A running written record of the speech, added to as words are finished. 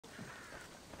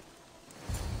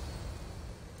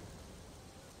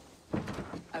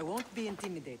I won't be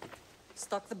intimidated.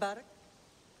 Stock the barrack,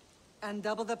 and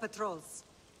double the patrols.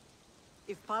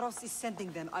 If Paros is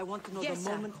sending them, I want to know the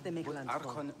moment they make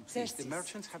landfall. Archon, please, the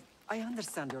merchants have... I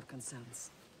understand your concerns.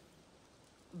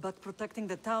 But protecting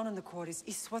the town and the quarries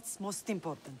is what's most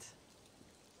important.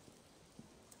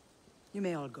 You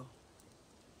may all go.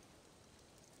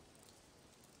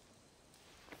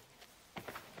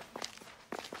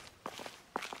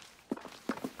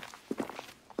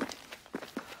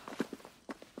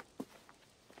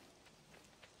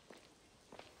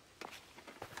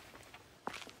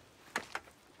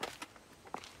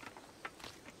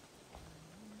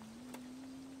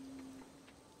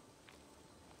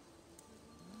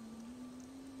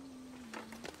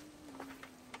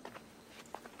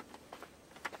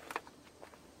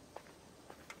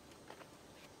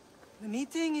 The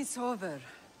meeting is over.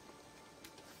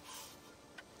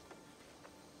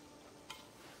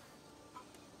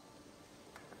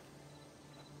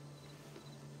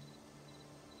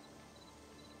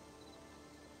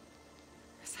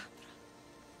 Cassandra.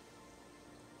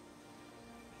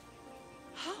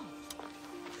 How?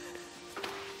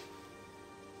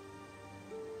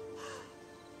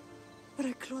 When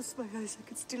I closed my eyes, I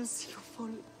could still see you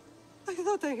falling. I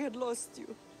thought I had lost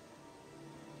you.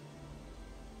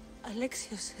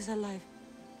 Alexios is alive.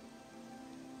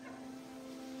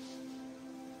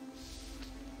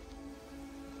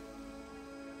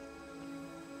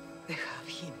 They have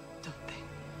him, don't they?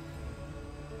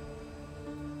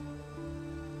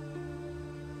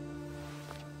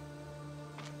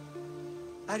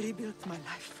 I rebuilt my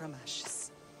life from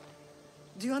ashes.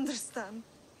 Do you understand?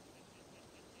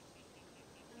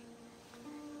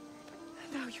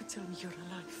 Now you tell me you're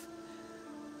alive.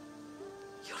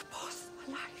 You're both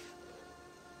alive.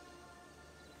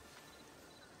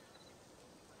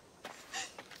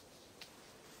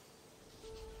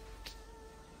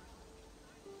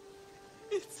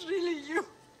 It's really you.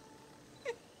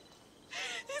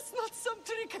 It's not some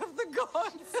trick of the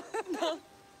gods. No,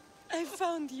 I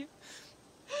found you.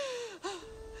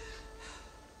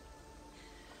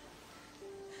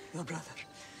 Your brother.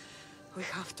 We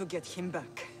have to get him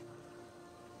back.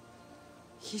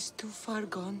 He's too far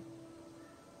gone.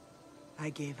 I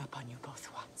gave up on you both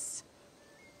once.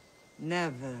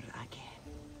 Never again.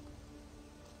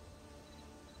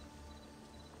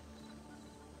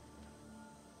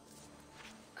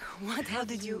 How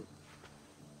did you...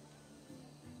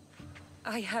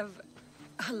 I have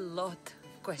a lot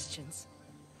of questions.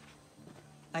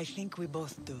 I think we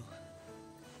both do.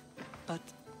 But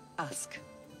ask.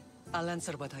 I'll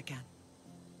answer what I can.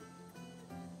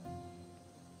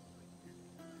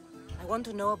 I want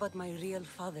to know about my real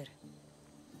father.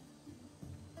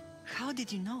 How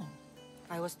did you know?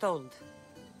 I was told.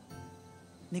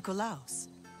 Nikolaos.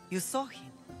 You saw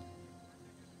him.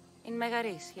 In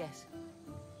Megaris, yes.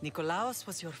 Nikolaos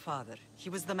was your father. He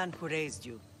was the man who raised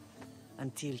you.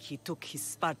 Until he took his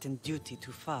Spartan duty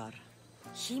too far.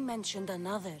 He mentioned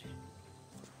another.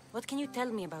 What can you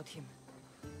tell me about him?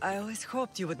 I always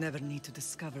hoped you would never need to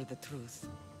discover the truth.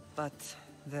 But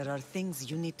there are things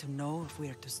you need to know if we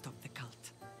are to stop the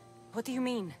cult. What do you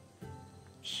mean?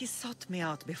 He sought me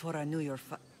out before I knew your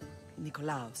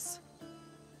Nikolaos.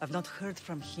 I've not heard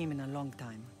from him in a long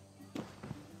time.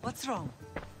 What's wrong?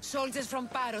 Soldiers from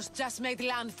Paros just made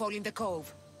landfall in the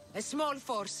cove. A small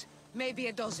force, maybe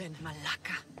a dozen.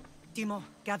 Malaka. Timo,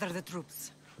 gather the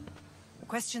troops.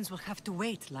 Questions will have to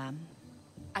wait, Lamb.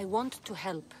 I want to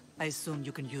help. I assume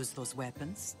you can use those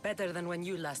weapons? Better than when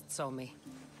you last saw me.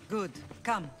 Good.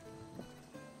 Come.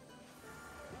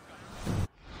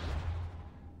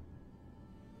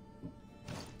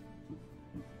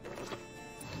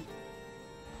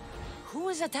 Who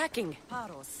is attacking?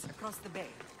 Paros, across the bay.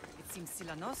 It seems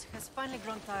Silanos has finally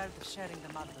grown tired of sharing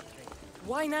the marble trade.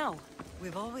 Why now?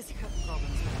 We've always had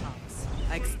problems with Paros.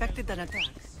 I expected an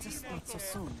attack, just not so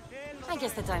soon. I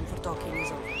guess the time for talking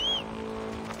is over.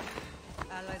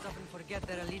 Allies often forget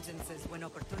their allegiances when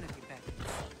opportunity beckons.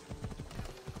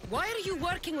 Why are you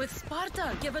working with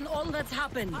Sparta, given all that's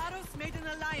happened? Paros made an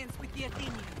alliance with the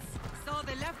Athenians, so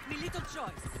they left me little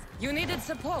choice. You needed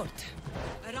support.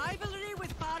 A rivalry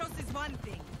with Paros is one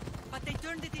thing, but they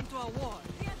turned it into a war.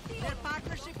 Their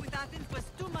partnership with Athens was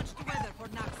too much to weather for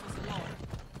Naxos alone.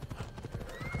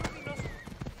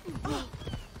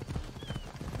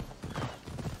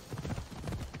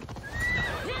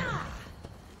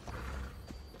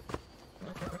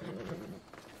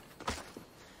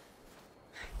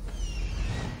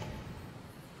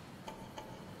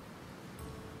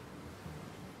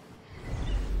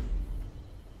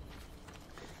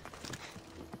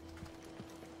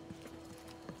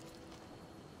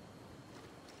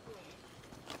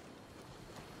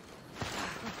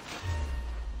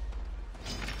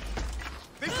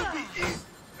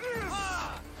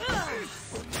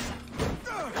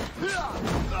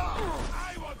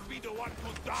 want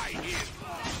to die here.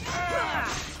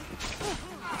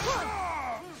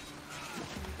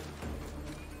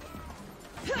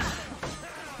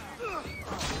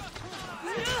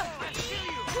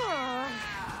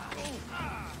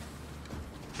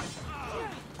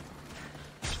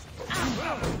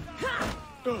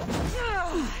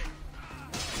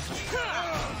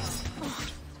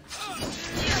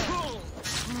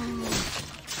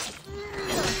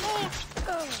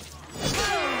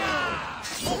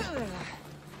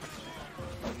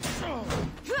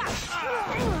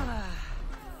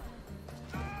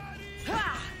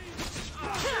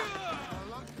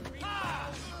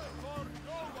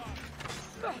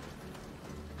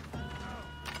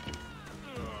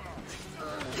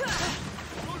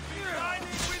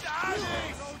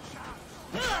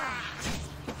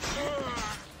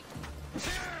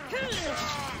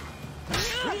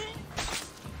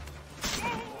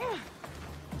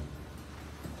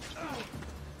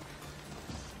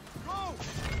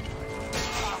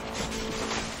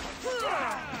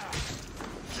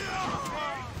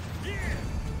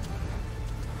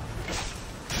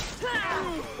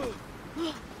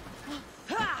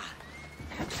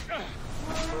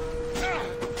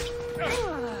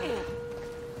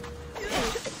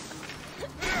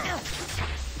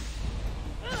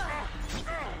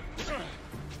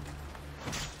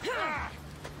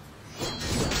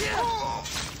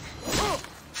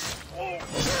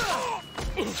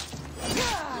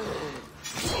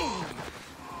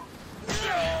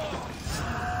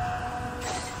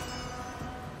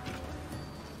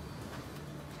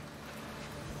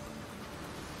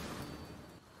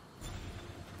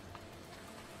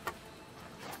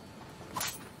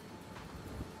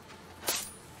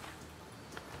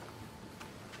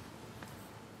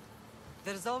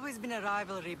 There's always been a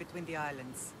rivalry between the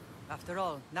islands. After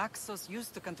all, Naxos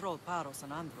used to control Paros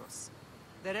and Andros.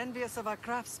 They're envious of our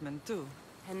craftsmen, too.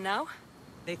 And now?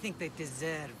 They think they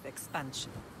deserve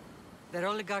expansion. Their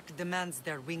oligarch demands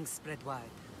their wings spread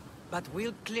wide. But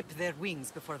we'll clip their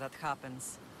wings before that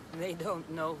happens. They don't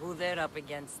know who they're up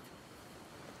against.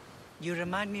 You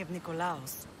remind me of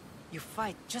Nikolaos. You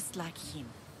fight just like him.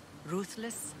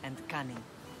 Ruthless and cunning.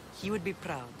 He would be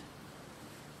proud.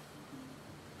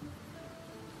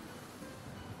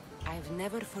 I've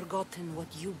never forgotten what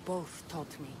you both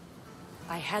taught me.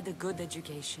 I had a good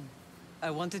education.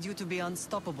 I wanted you to be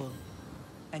unstoppable.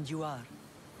 And you are.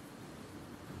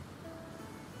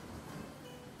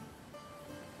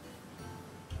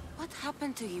 What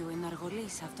happened to you in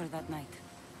Argolis after that night?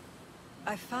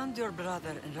 I found your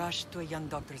brother and rushed to a young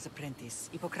doctor's apprentice,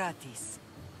 Hippocrates.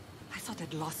 I thought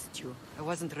I'd lost you. I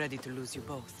wasn't ready to lose you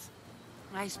both.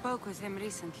 I spoke with him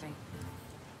recently.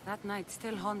 That night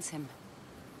still haunts him.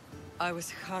 I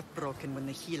was heartbroken when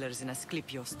the healers in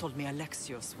Asclepios told me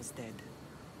Alexios was dead.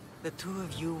 The two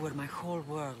of you were my whole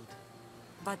world.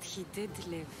 But he did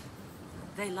live.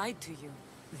 They lied to you.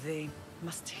 They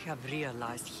must have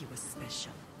realized he was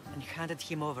special and handed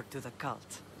him over to the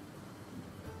cult.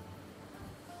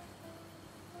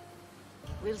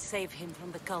 We'll save him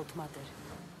from the cult, Mother.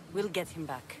 We'll get him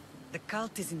back. The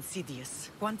cult is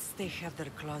insidious. Once they have their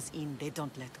claws in, they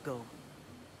don't let go.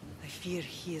 I fear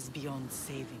he is beyond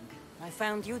saving. I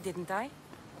found you, didn't I?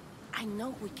 I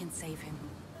know we can save him.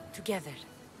 Together.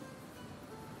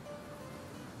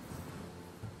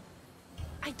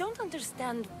 I don't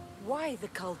understand why the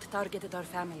cult targeted our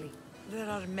family. There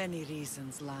are many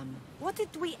reasons, Lamb. What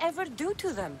did we ever do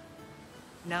to them?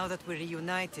 Now that we're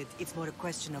reunited, it's more a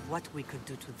question of what we could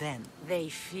do to them. They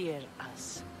fear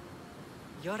us.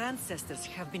 Your ancestors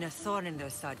have been a thorn in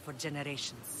their side for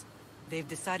generations. They've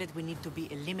decided we need to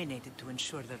be eliminated to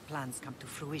ensure their plans come to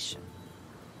fruition.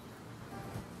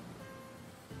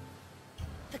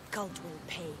 The cult will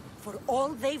pay for all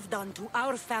they've done to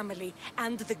our family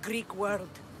and the Greek world.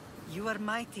 You are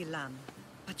mighty, Lamb,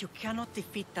 but you cannot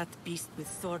defeat that beast with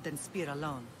sword and spear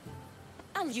alone.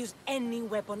 I'll use any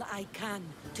weapon I can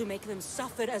to make them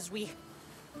suffer as we...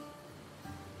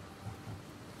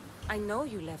 I know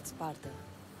you left Sparta,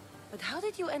 but how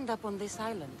did you end up on this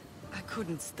island? I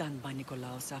couldn't stand by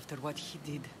Nikolaos after what he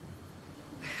did.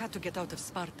 I had to get out of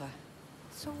Sparta.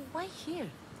 So why here?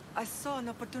 I saw an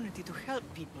opportunity to help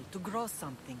people, to grow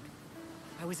something.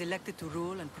 I was elected to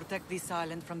rule and protect this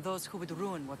island from those who would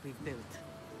ruin what we've built.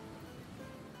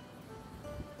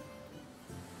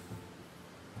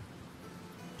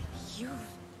 You've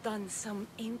done some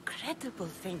incredible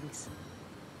things.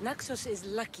 Naxos is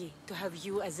lucky to have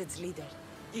you as its leader.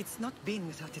 It's not been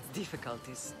without its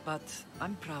difficulties, but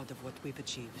I'm proud of what we've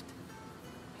achieved.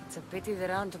 It's a pity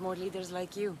there aren't more leaders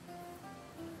like you.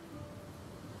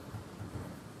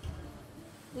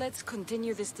 Let's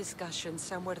continue this discussion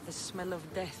somewhere the smell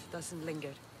of death doesn't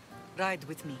linger. Ride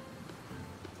with me.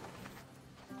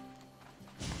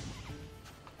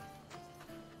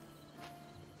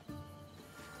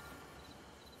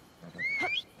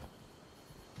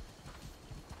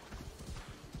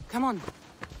 Come on.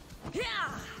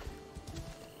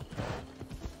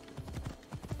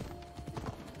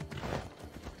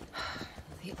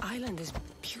 The island is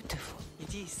beautiful.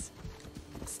 It is.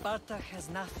 Sparta has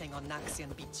nothing on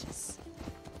Naxian beaches.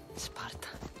 Sparta.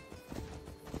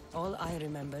 All I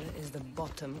remember is the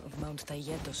bottom of Mount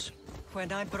Taygetos.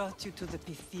 When I brought you to the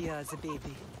Pythia as a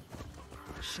baby,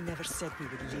 she never said we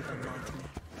would live a nightmare.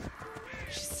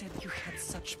 She said you had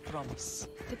such promise.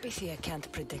 The Pythia can't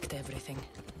predict everything.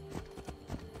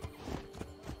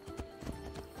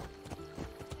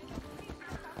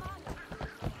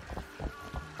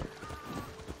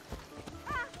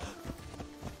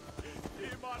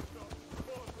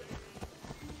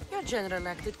 Your general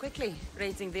acted quickly,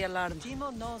 raising the alarm.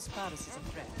 Timo knows Paris is a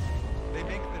threat. They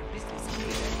make their business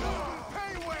clear.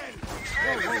 Pay well!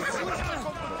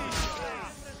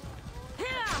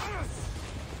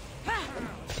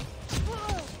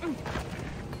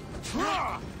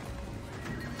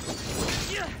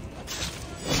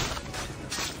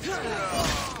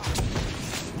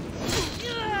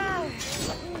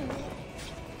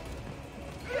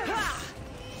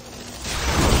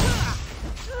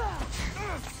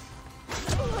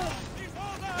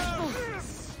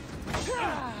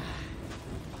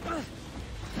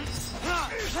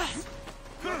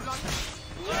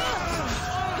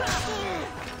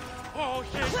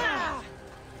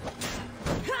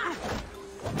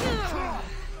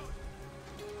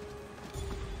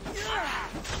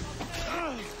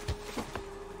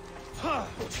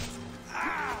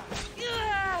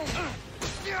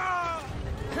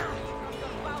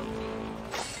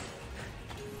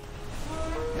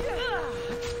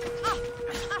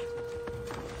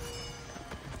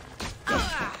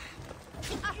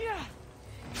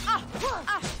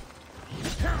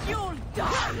 You'll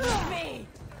die with me!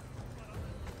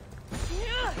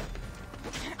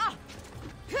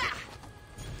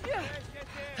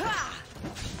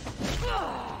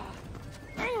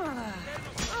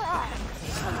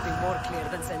 It can't be more clear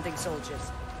than sending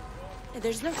soldiers.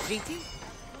 There's no treaty?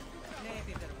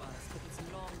 Maybe there was, but it's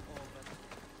long over.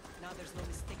 Now there's no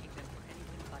mistaking them for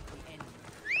anything but the enemy.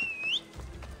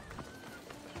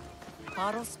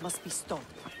 Paros must be stopped.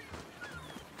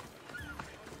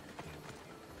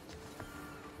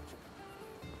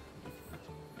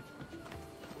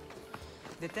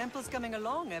 The temple's coming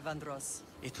along, Evandros.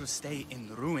 It will stay in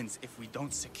ruins if we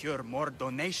don't secure more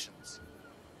donations.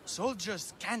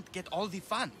 Soldiers can't get all the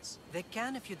funds. They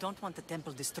can if you don't want the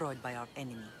temple destroyed by our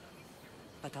enemy.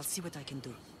 But I'll see what I can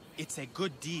do. It's a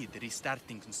good deed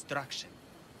restarting construction.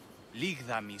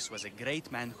 Ligdamis was a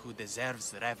great man who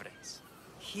deserves reverence.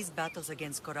 His battles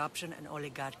against corruption and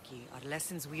oligarchy are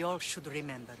lessons we all should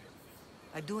remember.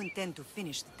 I do intend to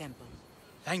finish the temple.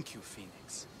 Thank you,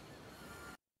 Phoenix.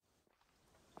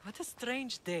 What a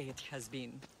strange day it has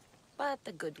been. But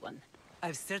a good one.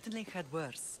 I've certainly had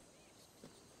worse.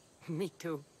 Me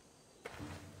too.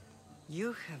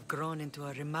 You have grown into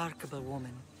a remarkable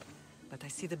woman, but I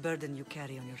see the burden you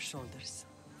carry on your shoulders.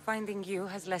 Finding you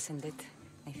has lessened it,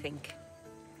 I think.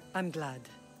 I'm glad,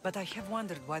 but I have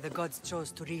wondered why the gods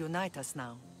chose to reunite us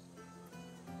now.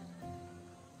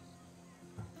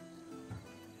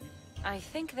 I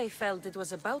think they felt it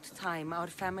was about time our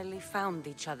family found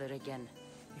each other again.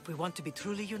 If we want to be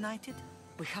truly united,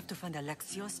 we have to find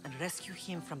Alexios and rescue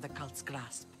him from the cult's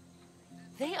grasp.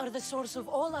 They are the source of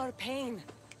all our pain,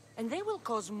 and they will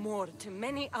cause more to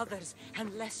many others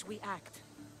unless we act.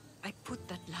 I put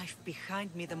that life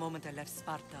behind me the moment I left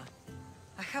Sparta.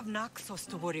 I have Naxos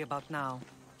to worry about now.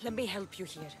 Let me help you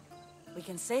here. We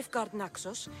can safeguard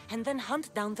Naxos, and then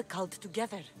hunt down the cult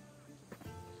together.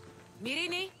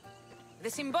 Myrrine, the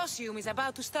symposium is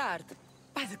about to start.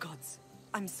 By the gods!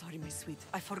 I'm sorry, my sweet.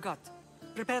 I forgot.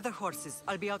 Prepare the horses.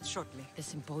 I'll be out shortly. The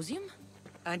symposium?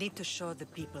 I need to show the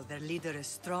people their leader is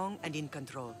strong and in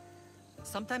control.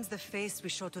 Sometimes the face we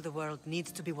show to the world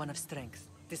needs to be one of strength,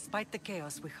 despite the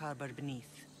chaos we harbor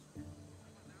beneath.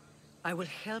 I will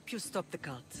help you stop the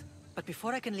cult, but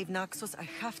before I can leave Naxos, I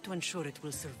have to ensure it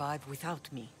will survive without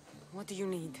me. What do you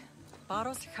need?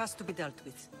 Paros has to be dealt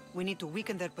with. We need to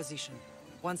weaken their position.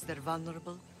 Once they're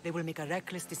vulnerable, they will make a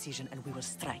reckless decision and we will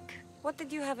strike. What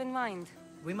did you have in mind?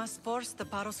 We must force the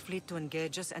Paros fleet to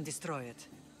engage us and destroy it.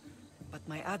 But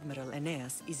my admiral,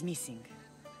 Aeneas, is missing.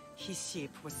 His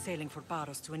ship was sailing for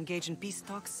Paros to engage in peace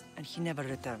talks, and he never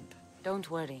returned.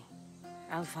 Don't worry.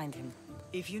 I'll find him.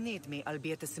 If you need me, I'll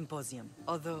be at the symposium.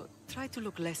 Although, try to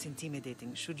look less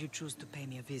intimidating should you choose to pay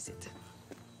me a visit.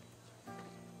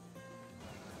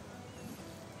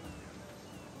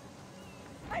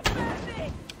 I'm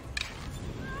burning!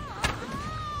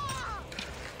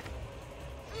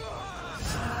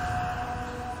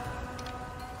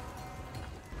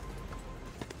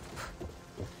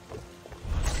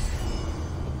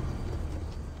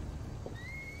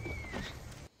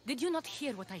 Did you not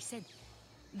hear what I said?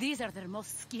 These are their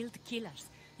most skilled killers.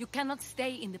 You cannot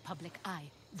stay in the public eye.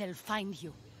 They'll find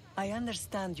you. I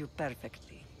understand you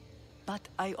perfectly. But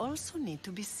I also need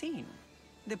to be seen.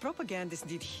 The propagandist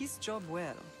did his job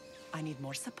well. I need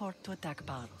more support to attack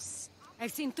Paros.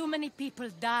 I've seen too many people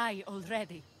die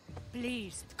already.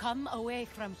 Please, come away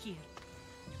from here.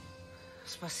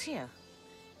 Spasia,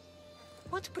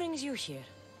 what brings you here?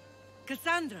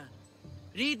 Cassandra,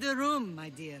 read the room, my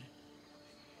dear.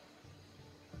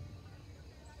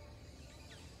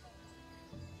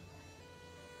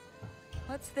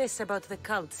 What's this about the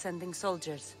cult sending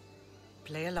soldiers?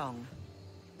 Play along.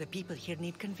 The people here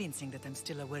need convincing that I'm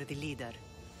still a worthy leader.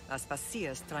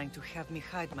 Aspasia's trying to have me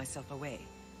hide myself away.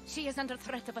 She is under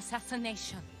threat of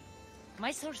assassination.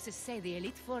 My sources say the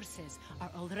elite forces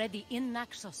are already in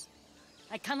Naxos.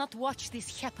 I cannot watch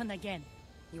this happen again.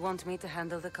 You want me to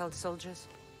handle the cult soldiers?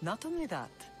 Not only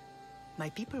that, my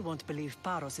people won't believe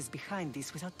Paros is behind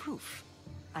this without proof.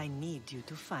 I need you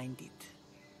to find it.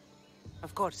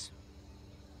 Of course.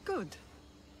 Good.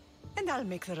 And I'll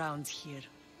make the rounds here.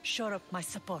 Shore up my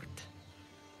support.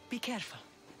 Be careful.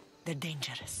 They're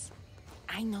dangerous.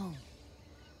 I know.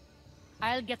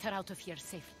 I'll get her out of here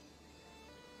safely.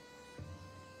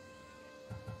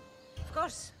 Of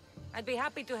course. I'd be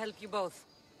happy to help you both.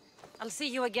 I'll see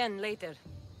you again later.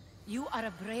 You are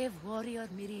a brave warrior,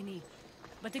 Mirini.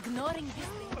 But ignoring this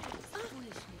danger is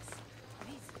foolishness.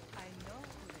 Please, I know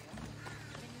who they are.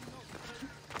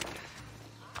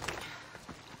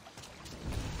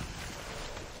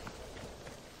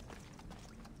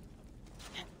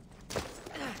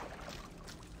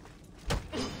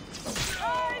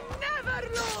 I never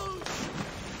lose!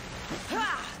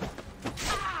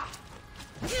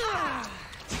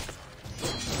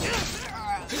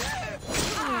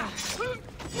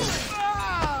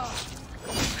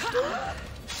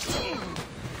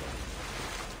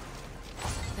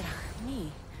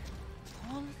 Drachmi,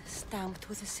 all stamped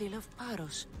with the seal of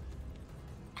Paros.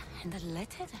 And a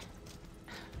letter?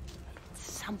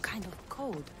 Some kind of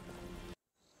code.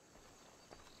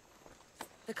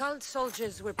 The cult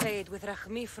soldiers were paid with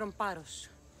Rachmi from Paros.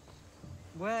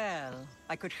 Well,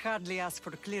 I could hardly ask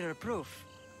for clearer proof.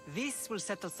 This will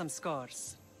settle some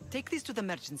scores. Take this to the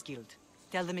Merchants Guild.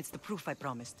 Tell them it's the proof I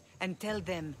promised. And tell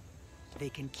them they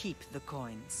can keep the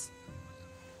coins.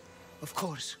 Of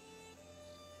course.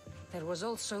 There was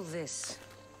also this.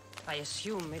 I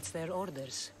assume it's their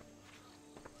orders.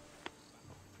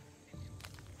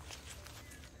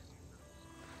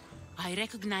 I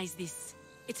recognize this.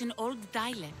 It's an old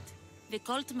dialect. The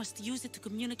cult must use it to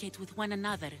communicate with one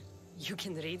another. You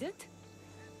can read it?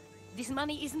 This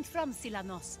money isn't from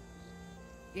Silanos.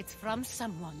 It's from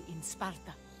someone in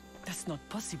Sparta. That's not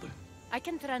possible. I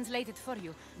can translate it for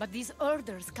you, but these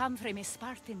orders come from a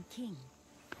Spartan king.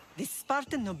 The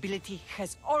Spartan nobility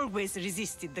has always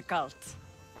resisted the cult.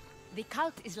 The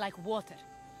cult is like water.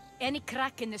 Any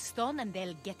crack in the stone and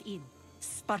they'll get in.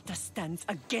 Sparta stands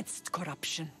against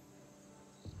corruption.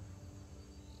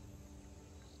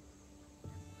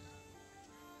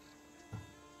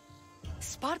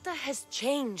 Sparta has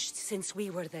changed since we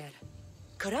were there.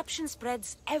 Corruption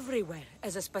spreads everywhere,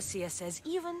 as Aspasia says,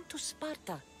 even to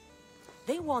Sparta.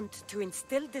 They want to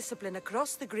instill discipline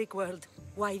across the Greek world,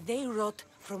 while they rot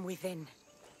from within.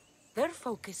 They're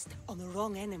focused on the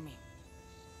wrong enemy.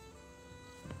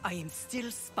 I am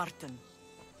still Spartan.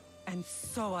 And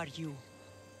so are you.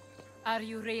 Are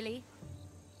you really?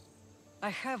 I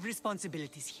have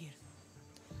responsibilities here.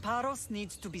 Paros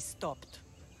needs to be stopped.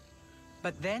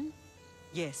 But then,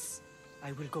 yes,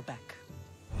 I will go back.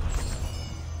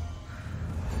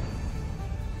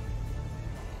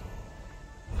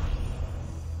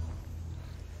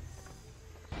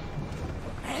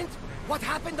 And what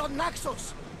happened on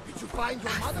Naxos? Did you find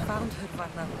your mother? Found her,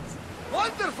 Varnavas.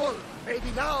 Wonderful!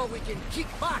 Maybe now we can kick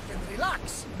back and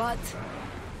relax. But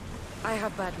I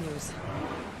have bad news.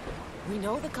 We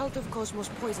know the cult of Cosmos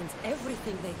poisons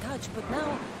everything they touch, but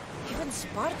now even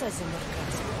Sparta's in their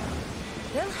grasp.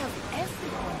 They'll have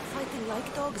everyone fighting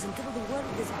like dogs until the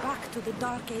world is back to the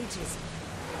Dark Ages.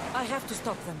 I have to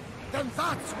stop them. Then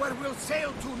that's where we'll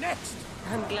sail to next.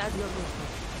 I'm glad you're with me.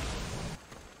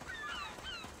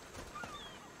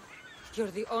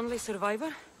 You're the only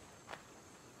survivor?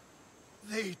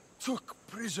 They took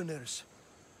prisoners.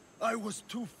 I was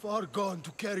too far gone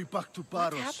to carry back to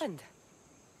Paros. What happened?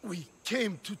 We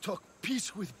came to talk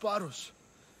peace with Paros.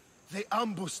 They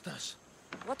ambushed us.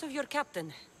 What of your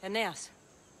captain, Aeneas?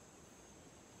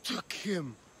 Took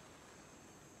him.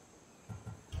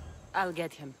 I'll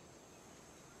get him.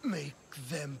 Make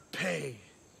them pay.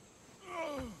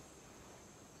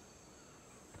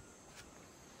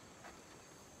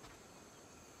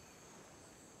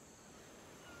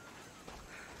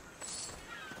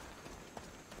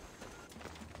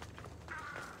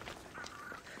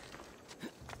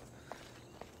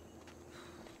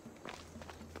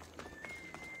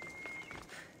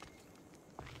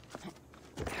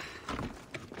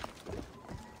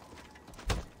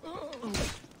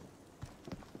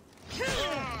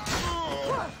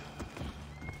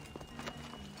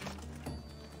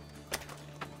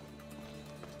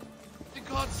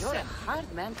 You're a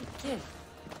hard man to kill.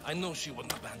 I know she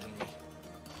wouldn't abandon me.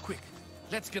 Quick,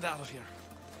 let's get out of here.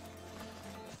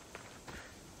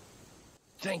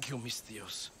 Thank you, Miss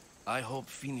Theos. I hope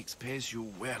Phoenix pays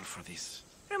you well for this.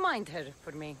 Remind her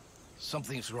for me.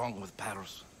 Something's wrong with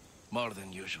Paros. More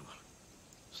than usual.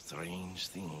 Strange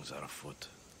things are afoot.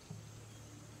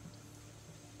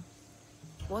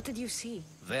 What did you see?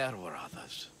 There were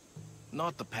others.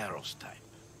 Not the Paros type.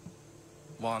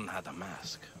 One had a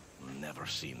mask. Never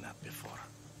seen that before.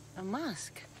 A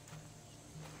mask?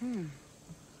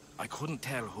 I couldn't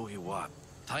tell who he was.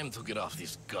 Time to get off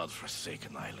this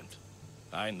godforsaken island.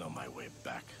 I know my way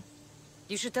back.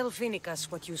 You should tell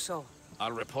Phoenix what you saw.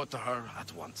 I'll report to her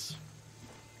at once.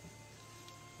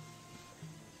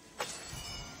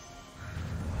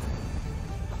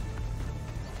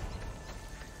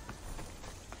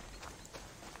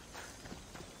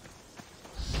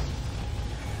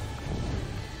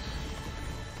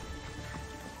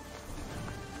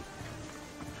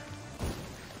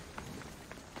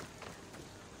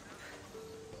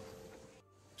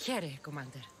 Here,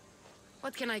 Commander.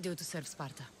 What can I do to serve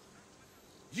Sparta?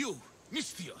 You,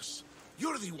 Misthios.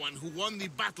 You're the one who won the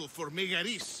battle for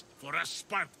Megaris, for us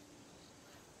Sparta.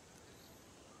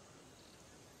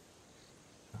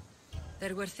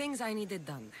 There were things I needed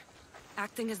done.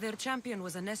 Acting as their champion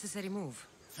was a necessary move.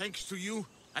 Thanks to you,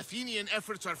 Athenian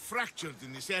efforts are fractured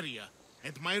in this area,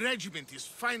 and my regiment is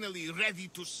finally ready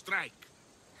to strike.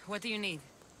 What do you need?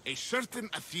 A certain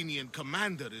Athenian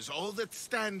commander is all that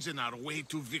stands in our way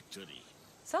to victory.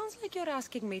 Sounds like you're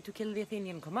asking me to kill the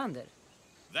Athenian commander.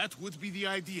 That would be the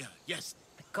idea, yes.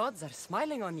 The gods are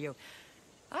smiling on you.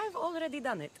 I've already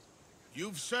done it.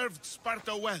 You've served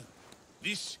Sparta well.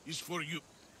 This is for you.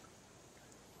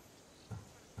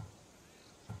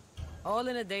 All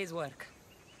in a day's work.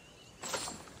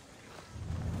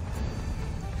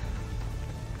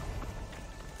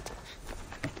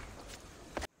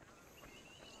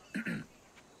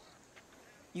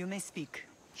 You may speak.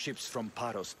 Ships from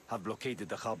Paros have blockaded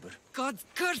the harbor. God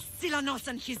curse Silanos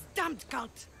and his damned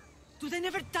cult! Do they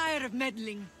never tire of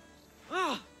meddling?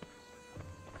 Ugh!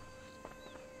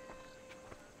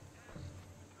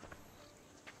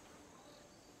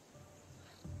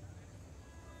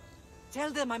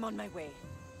 Tell them I'm on my way.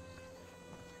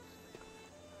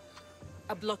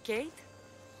 A blockade?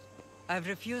 I've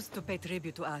refused to pay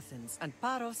tribute to Athens, and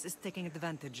Paros is taking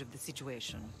advantage of the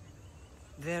situation.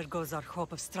 There goes our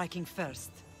hope of striking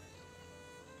first.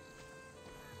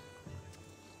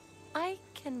 I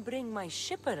can bring my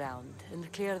ship around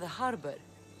and clear the harbor.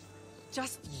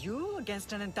 Just you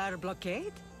against an entire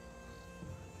blockade?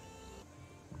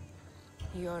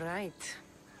 You're right.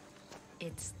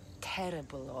 It's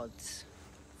terrible odds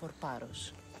for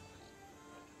Paros.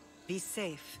 Be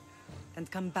safe, and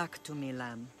come back to me,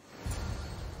 lamb.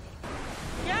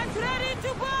 Get ready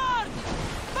to board!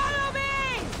 Follow me!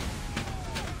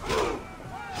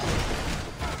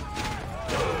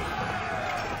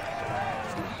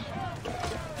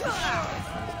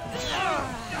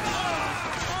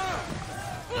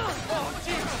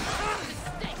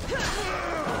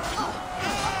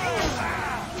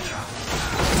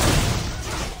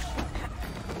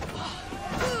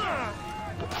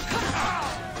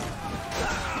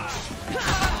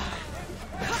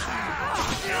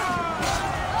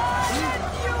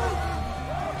 You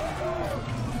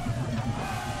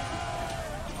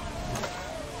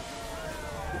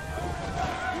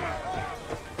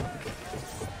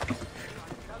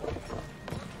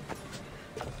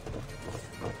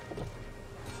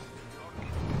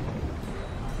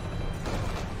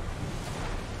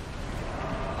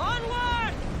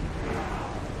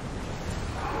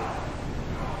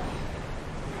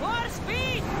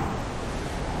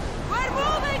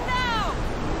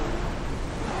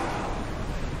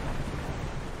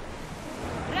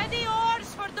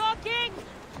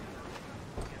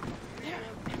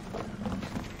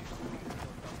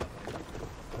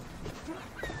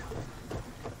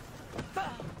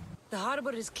The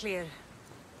harbor is clear.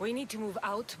 We need to move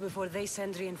out before they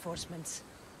send reinforcements.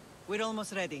 We're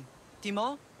almost ready.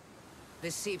 Timo? The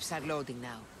ships are loading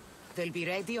now. They'll be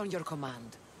ready on your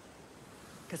command.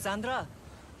 Cassandra?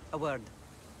 A word.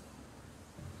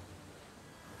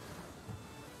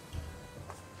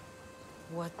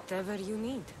 Whatever you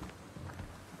need.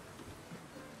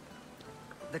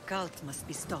 The cult must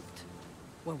be stopped.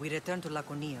 When we return to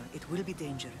Laconia, it will be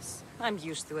dangerous. I'm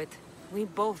used to it. We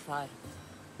both are.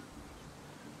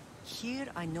 Here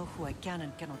I know who I can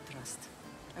and cannot trust.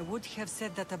 I would have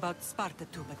said that about Sparta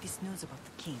too, but this news about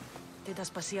the king. Did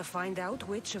Aspasia find out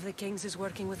which of the kings is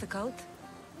working with the cult?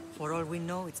 For all we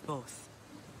know, it's both.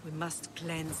 We must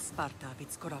cleanse Sparta of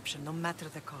its corruption, no matter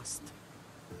the cost.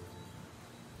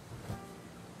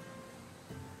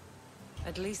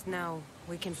 At least now,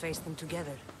 we can face them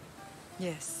together.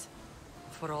 Yes.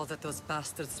 For all that those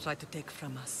bastards tried to take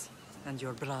from us, and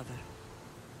your brother.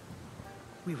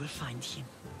 We will find him.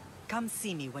 Come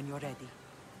see me when you're ready.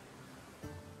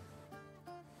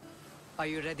 Are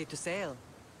you ready to sail?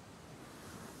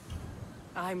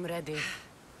 I'm ready.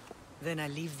 Then I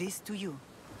leave this to you.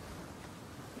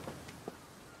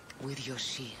 With your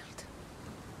shield.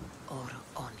 Or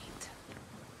on it.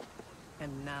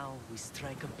 And now we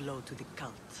strike a blow to the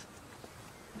cult.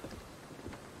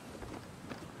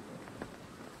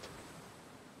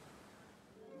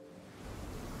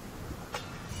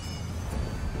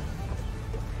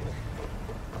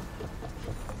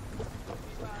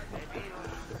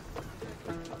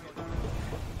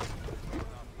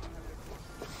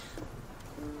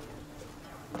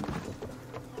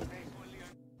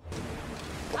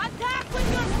 Attack with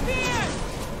your spears!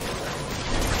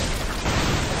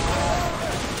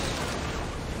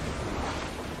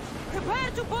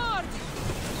 Prepare to board!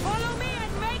 Follow me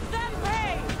and make them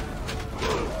pay!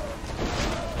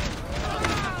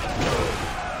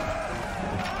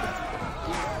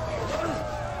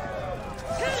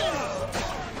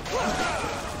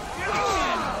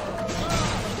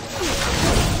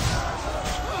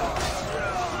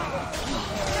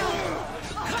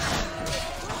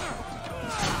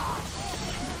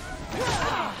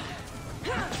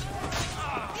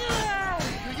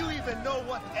 Do you even know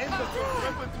what end of your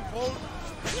weapon to hold?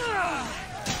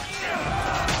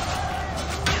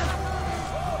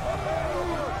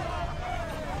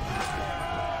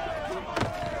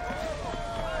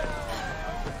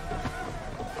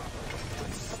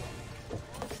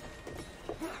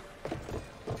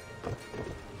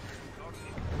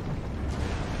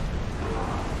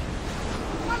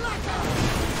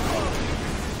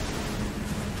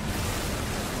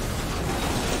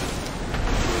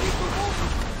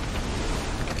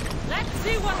 Let's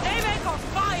see what they make of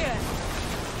fire!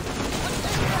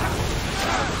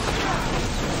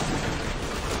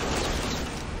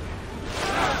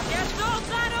 Get those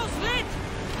arrows lit!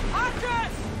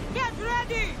 Archers, get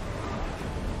ready!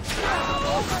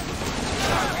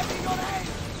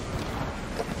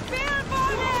 Spear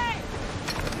volley!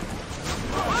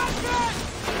 Archers,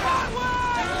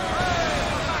 forward!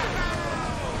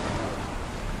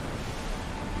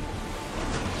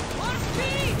 More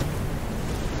speed!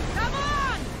 Come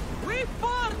on! We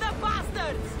board the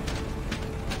bastards!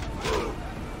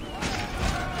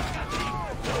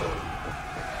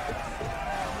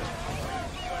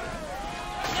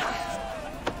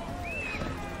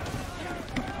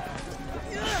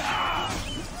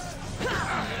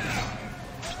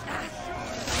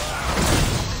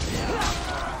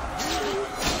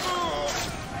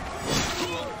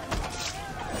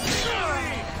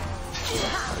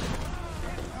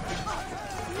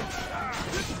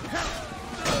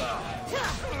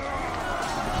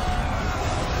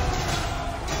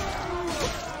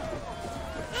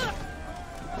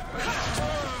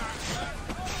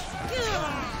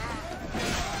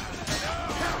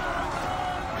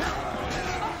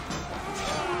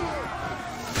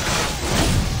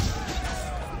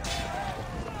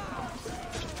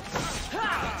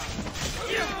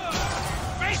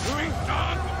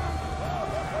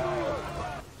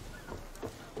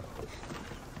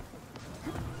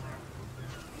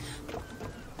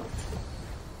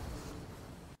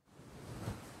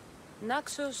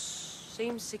 Naxos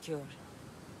seems secure.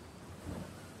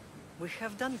 We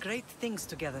have done great things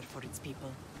together for its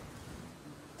people.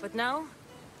 But now,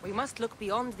 we must look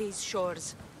beyond these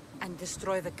shores and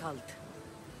destroy the cult.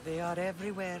 They are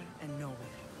everywhere and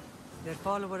nowhere. Their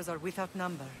followers are without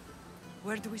number.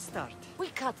 Where do we start? We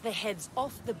cut the heads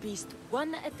off the beast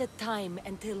one at a time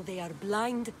until they are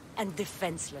blind and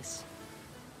defenseless.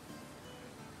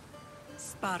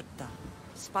 Sparta.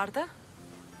 Sparta?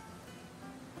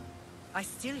 I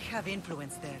still have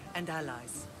influence there, and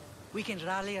allies. We can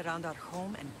rally around our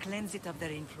home and cleanse it of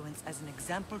their influence as an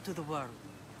example to the world.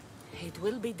 It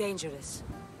will be dangerous.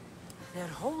 Their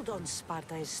hold on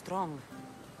Sparta is strong.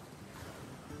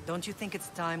 Don't you think it's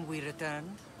time we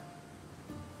returned?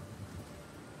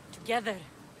 Together.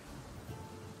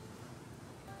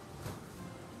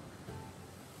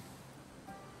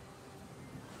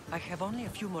 I have only a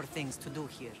few more things to do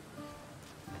here.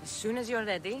 As soon as you're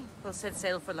ready, we'll set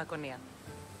sail for Laconia.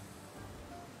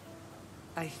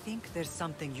 I think there's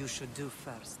something you should do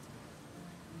first.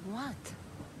 What?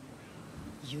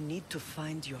 You need to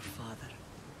find your father.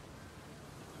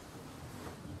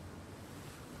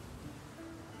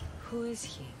 Who is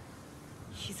he?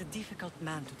 He's a difficult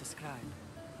man to describe.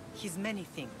 He's many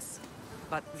things,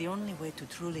 but the only way to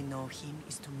truly know him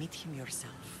is to meet him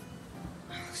yourself.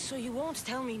 So you won't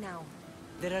tell me now?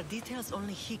 There are details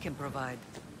only he can provide.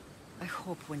 I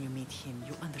hope when you meet him,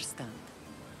 you understand.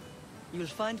 You'll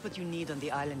find what you need on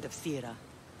the island of Thera.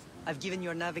 I've given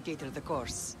your navigator the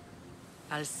course.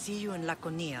 I'll see you in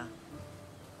Laconia.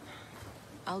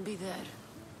 I'll be there.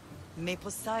 May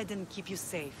Poseidon keep you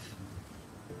safe.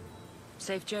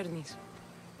 Safe journeys.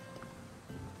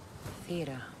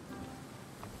 Thera.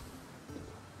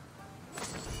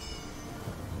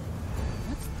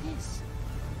 What's this?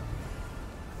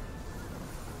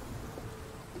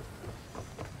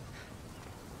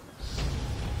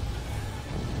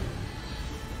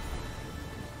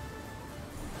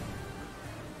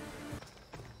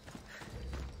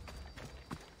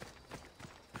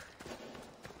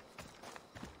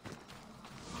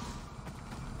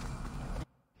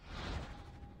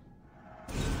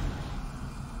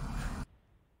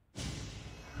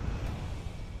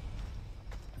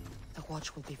 The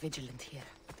watch will be vigilant here.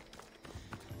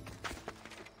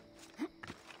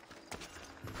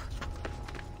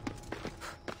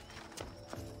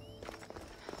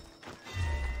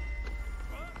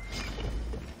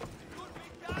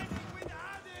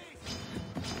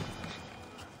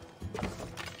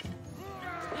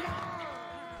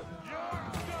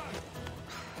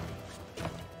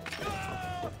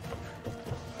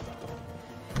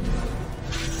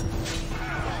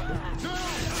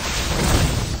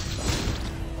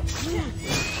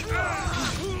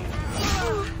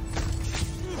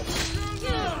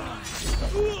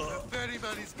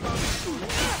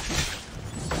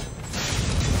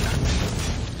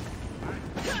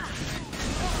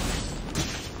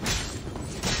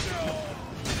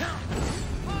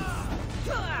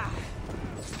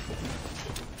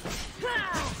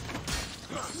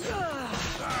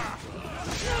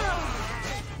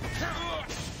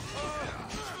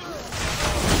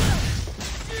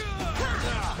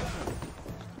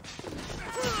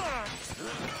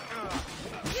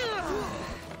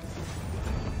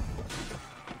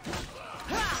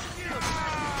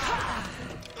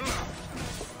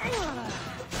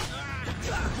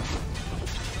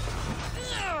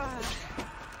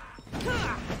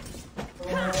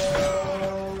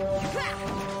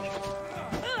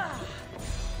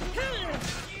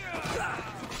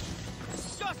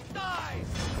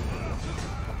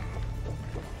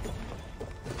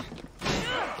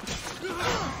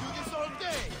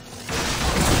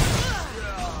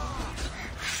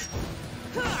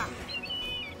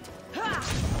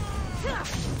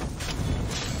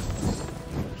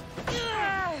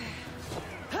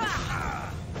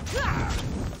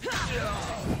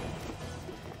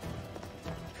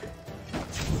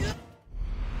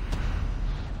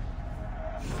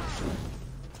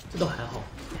这倒还好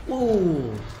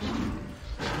哦。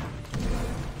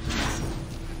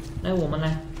来，我们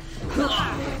来。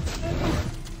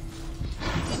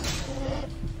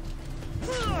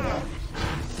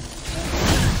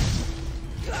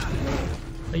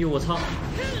哎呦我操！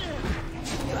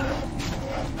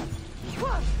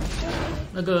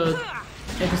那个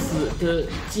X 的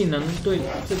技能对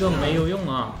这个没有用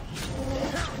啊。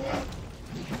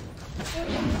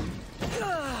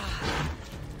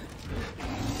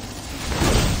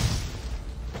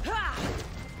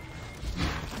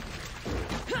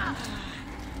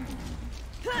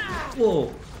哇，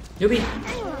牛逼！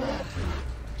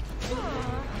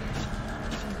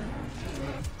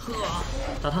呵，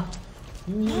打他！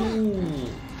呜！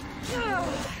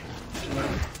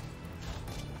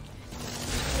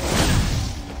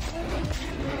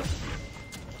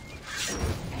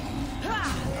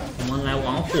我们来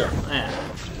玩火，哎！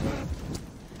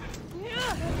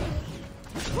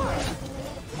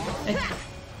哎，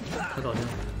可搞定了。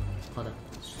好的，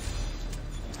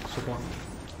时光。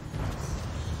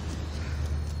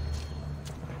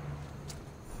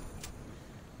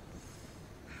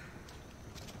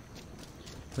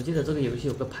我记得这个游戏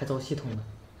有个拍照系统的，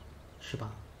是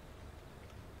吧？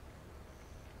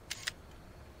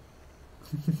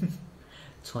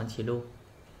传奇录。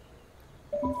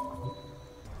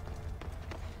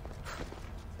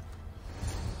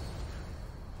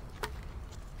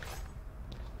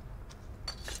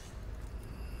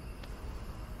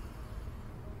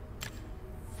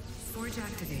Forge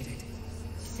activated.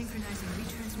 Synchronizing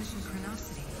retransmission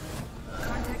chronicity.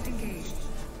 Contact engaged.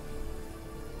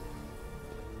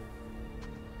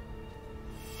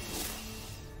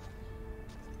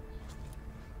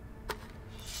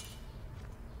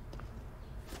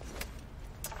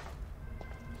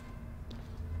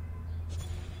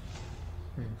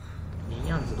 Hmm. 连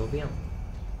样子都变了。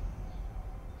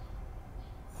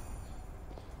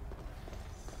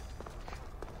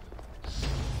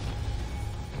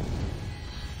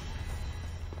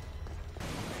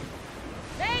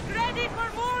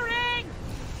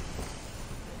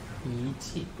 仪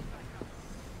器，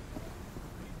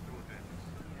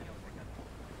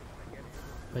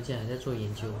而且还在做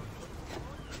研究。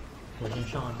我先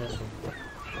上岸再说。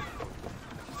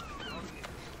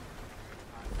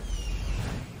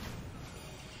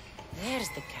There's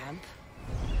the camp.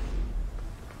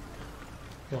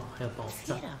 哇，还有宝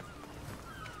藏。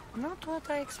Not what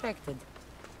I expected.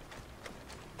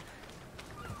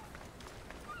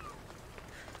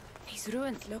 These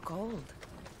ruins look old.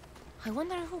 I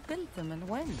wonder who built them and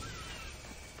when.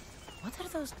 What are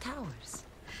those towers?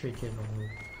 世界融入。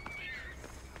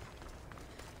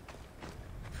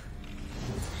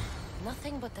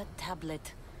 Nothing but that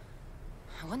tablet.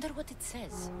 I wonder what it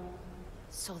says.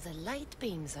 So the light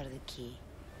beams are the key.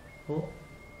 哦，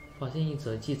发现一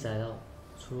则记载到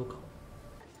出入口。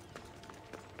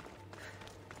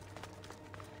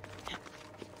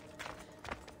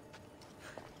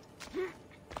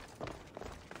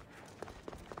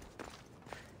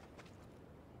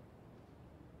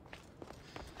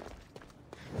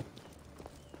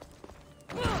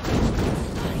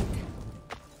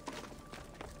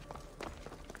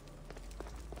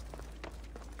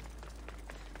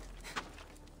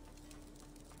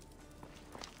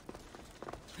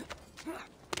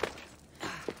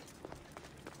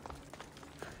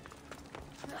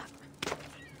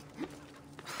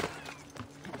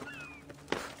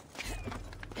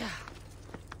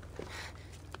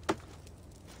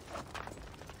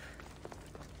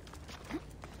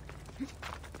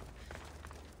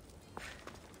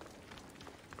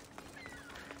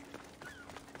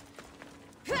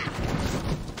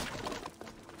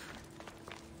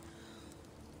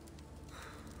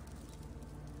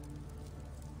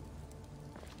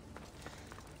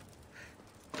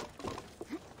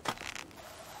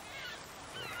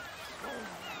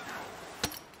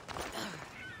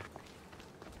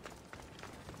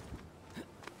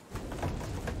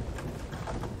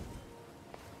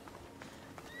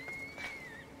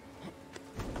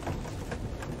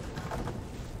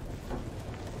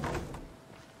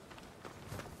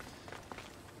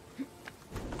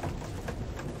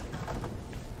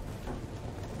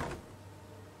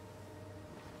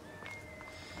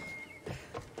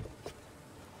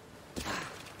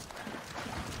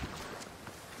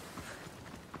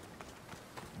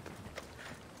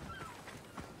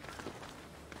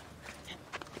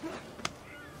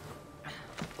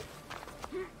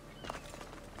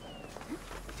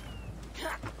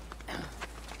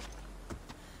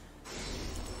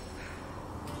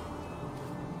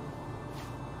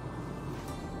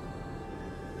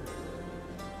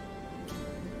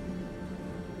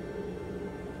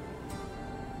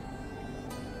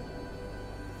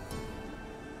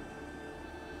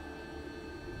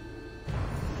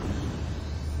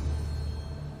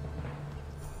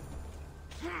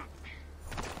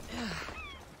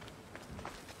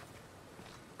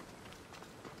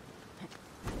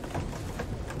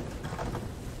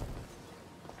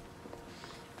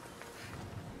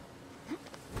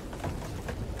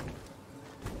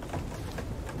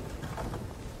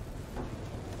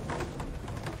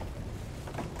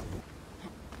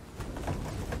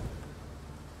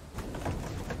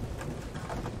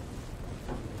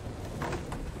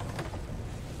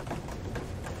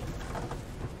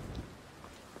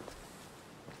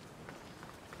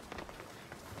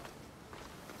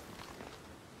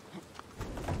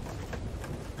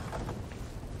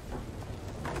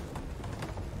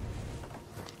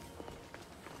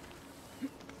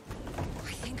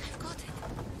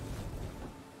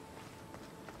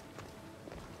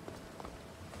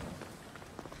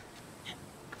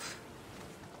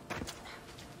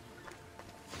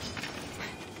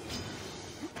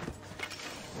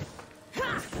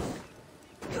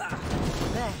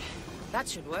 That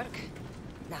should work.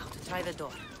 Now to try the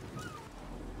door.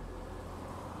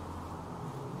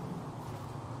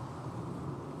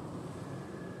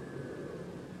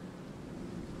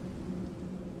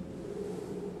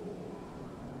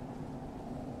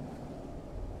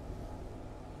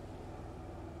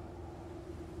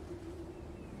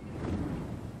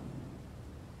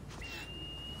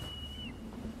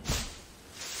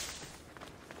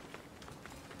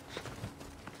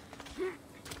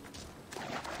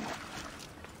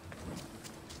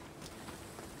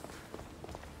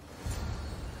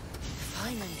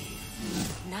 Finally.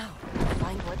 Now,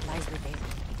 find what lies within.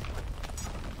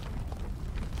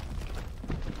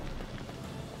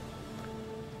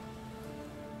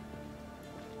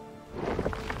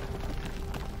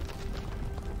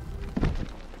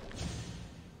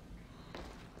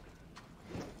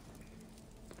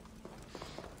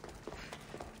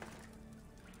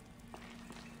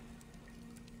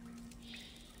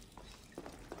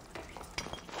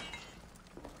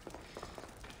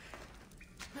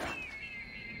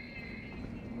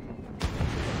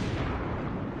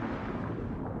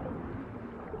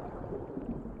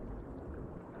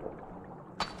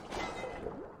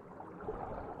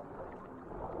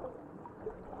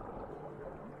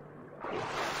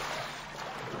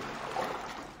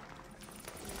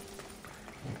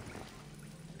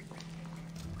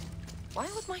 Why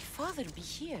would my father be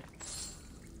here?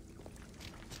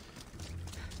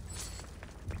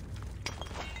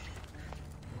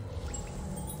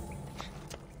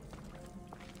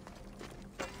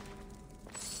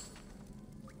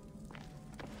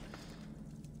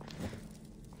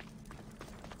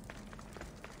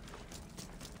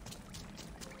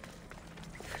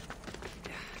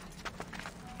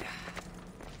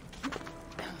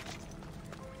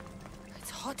 It's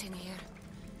hot in here.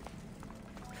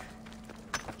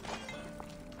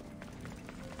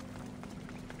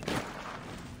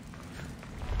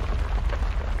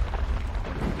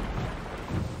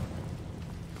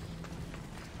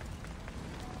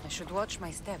 I should watch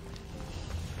my step.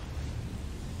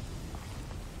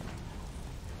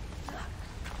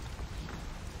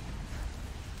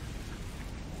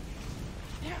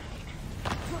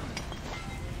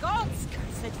 Gods,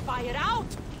 cursed fire out!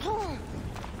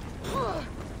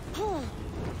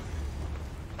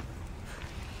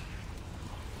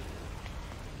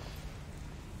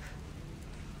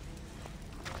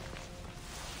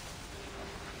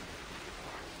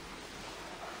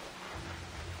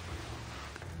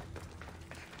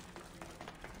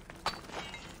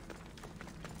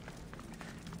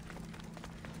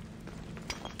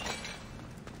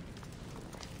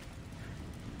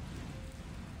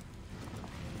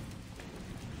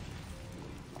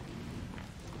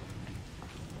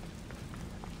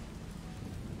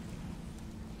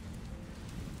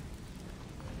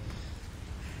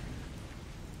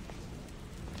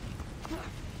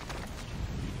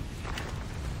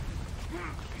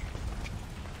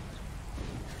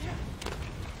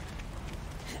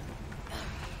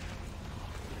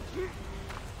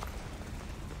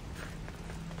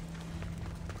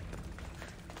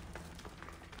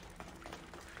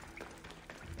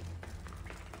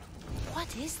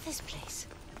 What is this place?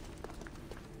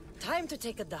 Time to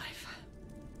take a dive.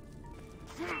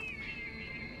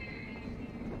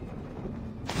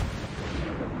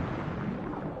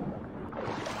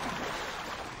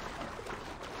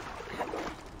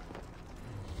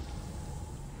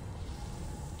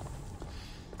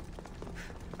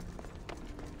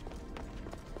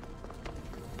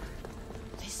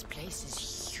 This place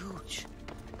is huge.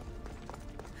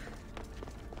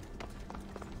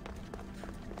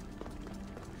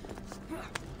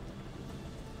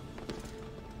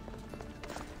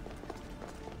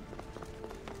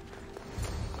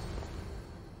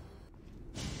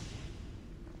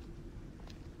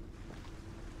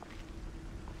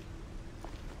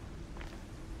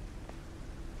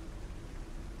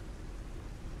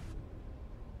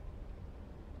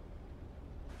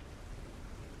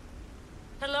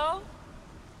 Hello?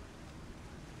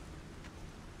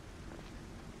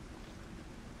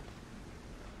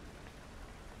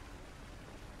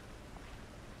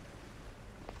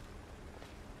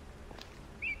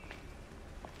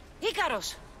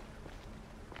 Icaros!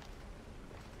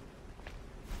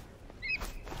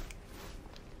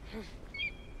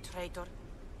 Traitor.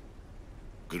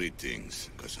 Greetings,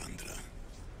 Cassandra.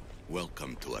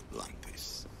 Welcome to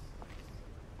Atlantis.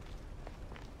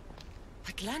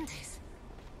 Atlantis?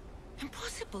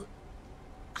 Impossible.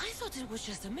 I thought it was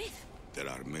just a myth. There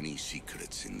are many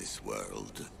secrets in this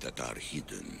world that are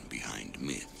hidden behind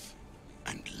myth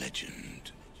and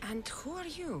legend. And who are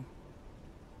you?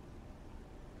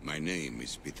 My name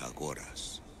is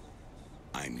Pythagoras.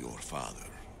 I'm your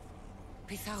father.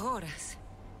 Pythagoras?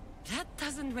 That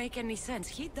doesn't make any sense.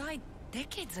 He died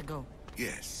decades ago.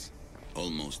 Yes,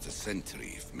 almost a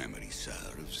century if memory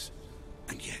serves.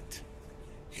 And yet,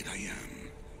 here I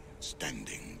am,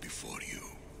 standing before you.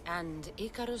 And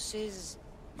Icarus is...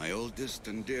 My oldest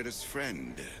and dearest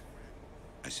friend.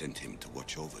 I sent him to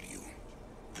watch over you.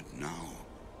 And now,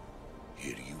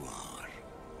 here you are.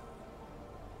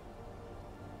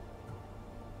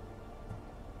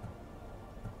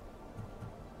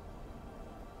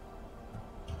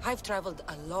 I've traveled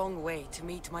a long way to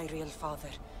meet my real father.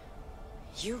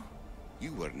 You?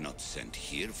 You were not sent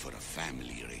here for a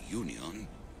family reunion.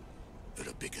 There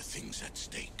are bigger things at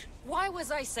stake. Why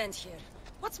was I sent here?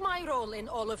 What's my role in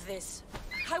all of this?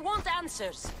 I want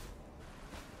answers.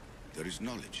 There is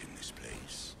knowledge in this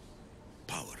place.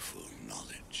 Powerful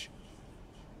knowledge.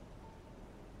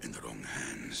 In the wrong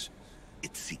hands,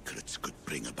 its secrets could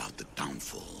bring about the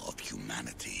downfall of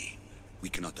humanity. We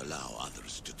cannot allow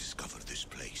others to discover this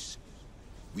place.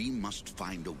 We must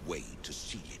find a way to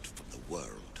seal it from the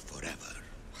world forever.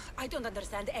 I don't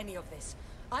understand any of this.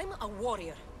 I'm a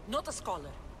warrior, not a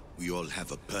scholar. We all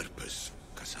have a purpose,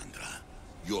 Cassandra.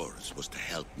 Yours was to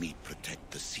help me protect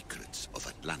the secrets of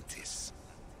Atlantis.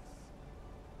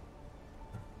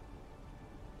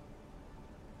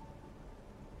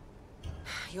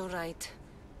 You're right.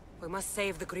 We must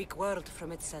save the Greek world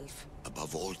from itself.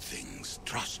 Above all things,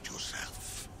 trust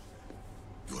yourself.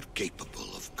 You're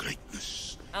capable of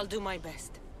greatness. I'll do my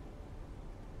best.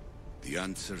 The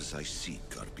answers I seek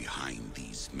are behind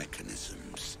these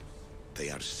mechanisms. They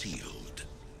are sealed,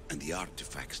 and the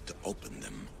artifacts to open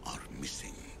them are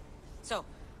missing. So,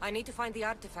 I need to find the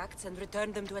artifacts and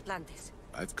return them to Atlantis.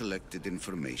 I've collected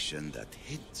information that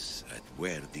hints at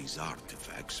where these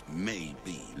artifacts may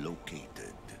be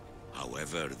located.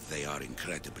 However, they are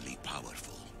incredibly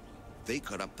powerful. They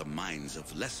corrupt the minds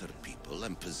of lesser people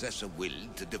and possess a will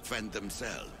to defend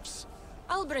themselves.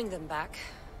 I'll bring them back.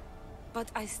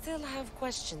 But I still have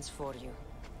questions for you.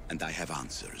 And I have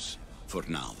answers. For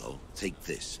now, though, take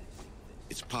this.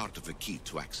 It's part of a key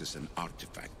to access an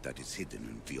artifact that is hidden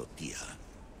in Viotia.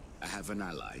 I have an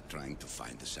ally trying to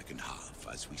find the second half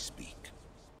as we speak.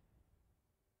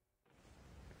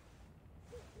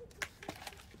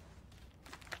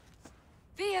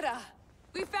 Thea!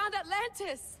 We found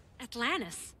Atlantis!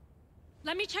 Atlantis?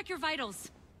 Let me check your vitals.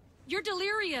 You're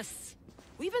delirious.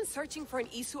 We've been searching for an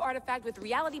Isu artifact with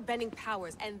reality-bending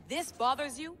powers, and this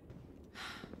bothers you?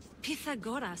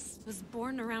 Pythagoras was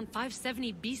born around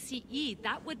 570 BCE.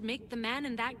 That would make the man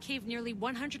in that cave nearly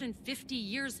 150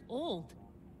 years old.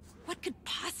 What could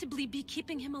possibly be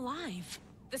keeping him alive?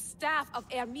 The staff of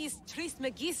Hermes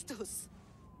Trismegistus.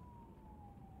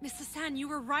 Mrs. San, you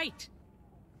were right.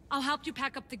 I'll help you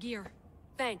pack up the gear.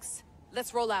 Thanks.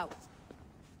 Let's roll out.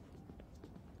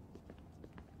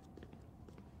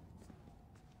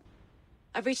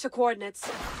 I've reached the coordinates.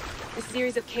 The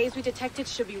series of caves we detected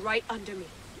should be right under me.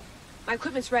 My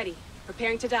equipment's ready.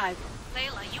 Preparing to dive.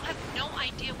 Layla, you have no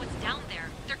idea what's down there.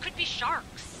 There could be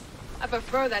sharks. I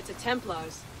prefer that to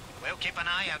Templars. We'll keep an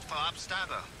eye out for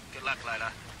Upstarter. Good luck,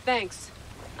 Layla. Thanks.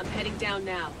 I'm heading down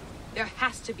now. There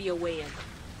has to be a way in.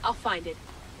 I'll find it.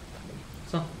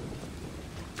 So.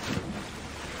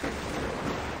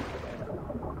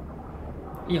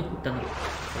 哎呦，等等，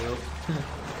哎呦，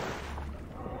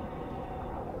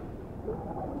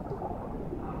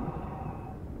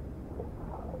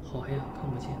好黑啊，看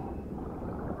不见。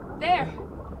There,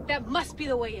 that must be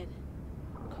the way in.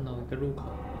 看到一个入口。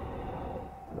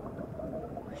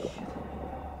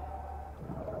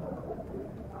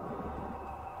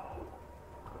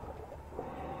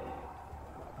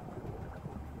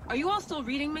Are you all still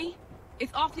reading me?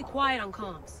 It's awfully quiet on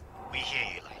comms. We hear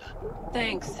you, Layla.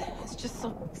 Thanks. It's just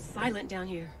so silent down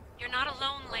here. You're not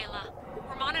alone, Layla.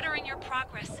 We're monitoring your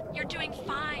progress. You're doing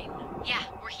fine. Yeah,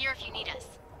 we're here if you need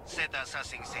us. Said that's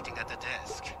us sitting at the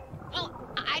desk. Well,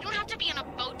 I don't have to be on a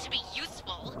boat to be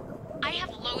useful. I have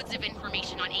loads of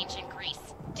information on ancient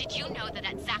Greece. Did you know that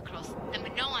at Zakros, the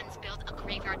Minoans built a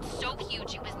graveyard so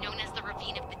huge it was known as the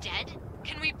Ravine of the Dead?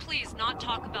 Can we please not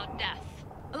talk about death?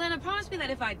 Elena, promise me that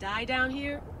if I die down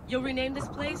here, you'll rename this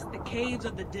place the Caves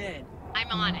of the Dead.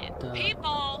 I'm on it.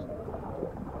 People!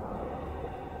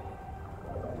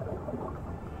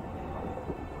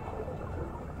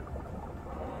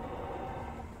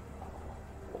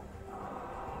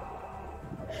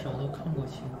啥都看不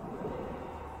清，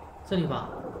这里吧。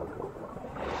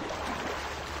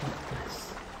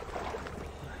nice。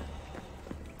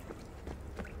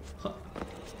呵。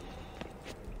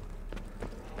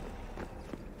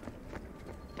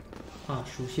啊，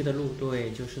熟悉的路，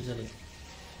对，就是这里。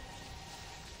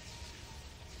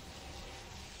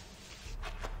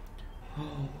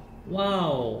哦，哇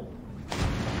哦！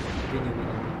别牛逼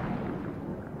了，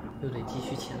又得继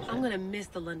续潜水。 I'm gonna miss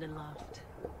the London loft.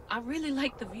 I really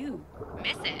like the view.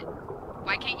 Miss it?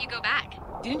 Why can't you go back?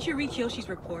 Didn't you read Kyoshi's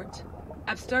report?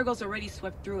 Abstergo's already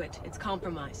swept through it. It's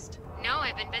compromised. No,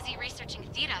 I've been busy researching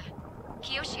Theta.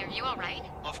 Kiyoshi, are you alright?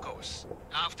 Of course.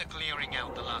 After clearing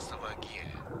out the last of our gear,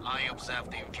 I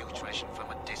observed the infiltration from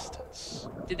a distance.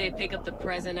 Did they pick up the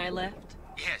present I left?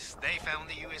 Yes, they found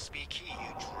the USB key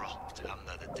you dropped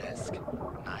under the desk.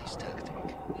 Nice tactic.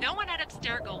 No one at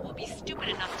Abstergo will be stupid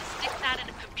enough to stick that in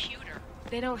a computer.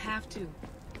 They don't have to.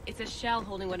 It's a shell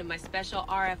holding one of my special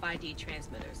RFID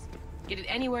transmitters. Get it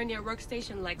anywhere near a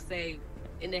workstation, like, say,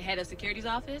 in the head of security's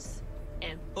office,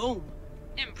 and boom.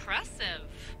 Impressive.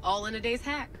 All in a day's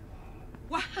hack.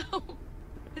 Wow!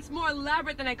 It's more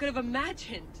elaborate than I could have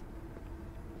imagined.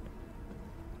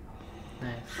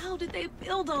 Nice. How did they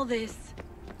build all this?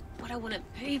 What I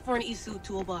wouldn't pay for an Isu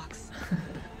toolbox.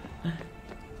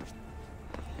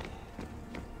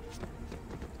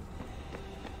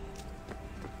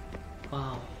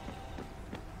 Wow.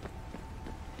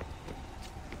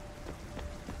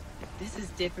 This is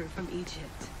different from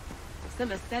Egypt.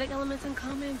 Some aesthetic elements in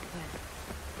common, but...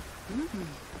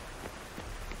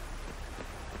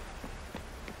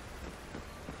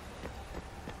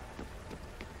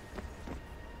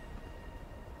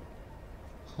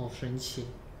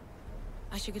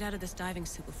 I should get out of this diving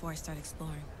suit before I start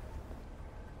exploring.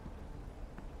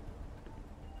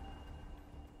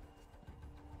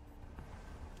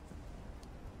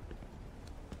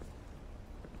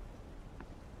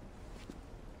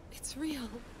 It's real.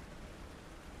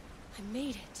 I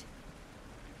made it.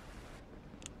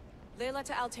 Layla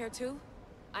to Altair 2?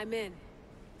 I'm in.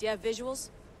 Do you have visuals?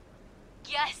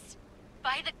 Yes.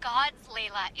 By the gods,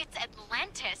 Layla, it's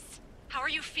Atlantis. How are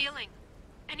you feeling?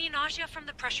 Any nausea from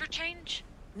the pressure change?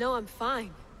 No, I'm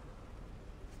fine.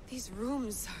 These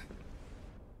rooms are...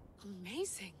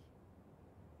 amazing.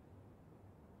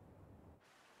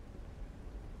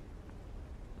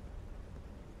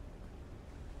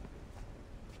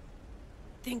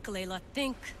 Think, Layla,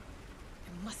 think.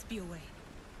 There must be a way.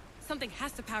 Something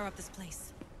has to power up this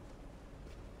place.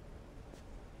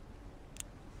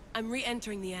 I'm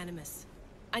re-entering the Animus.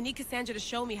 I need Cassandra to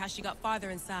show me how she got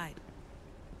farther inside.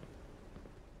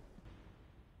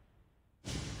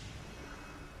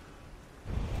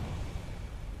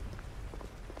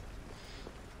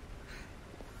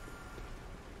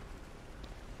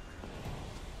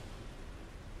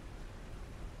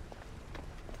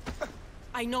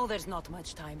 I know there's not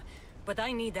much time, but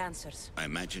I need answers. I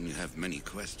imagine you have many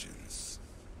questions.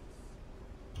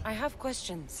 I have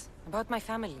questions about my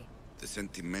family. The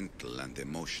sentimental and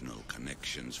emotional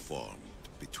connections formed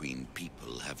between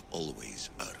people have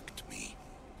always irked me.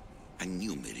 I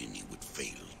knew Myrini would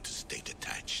fail to stay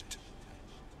detached.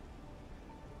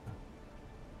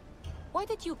 Why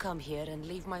did you come here and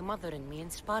leave my mother and me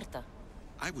in Sparta?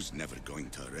 I was never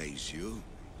going to raise you.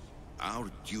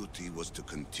 Our duty was to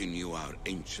continue our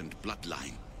ancient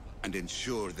bloodline and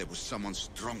ensure there was someone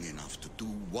strong enough to do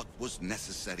what was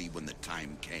necessary when the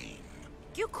time came.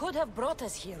 You could have brought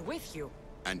us here with you.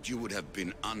 And you would have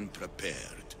been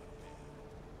unprepared.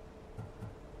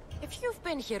 If you've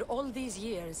been here all these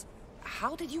years,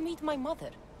 how did you meet my mother?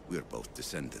 We're both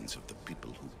descendants of the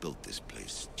people who built this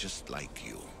place, just like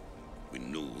you. We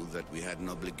knew that we had an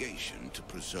obligation to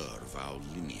preserve our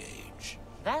lineage.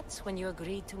 That's when you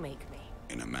agreed to make me.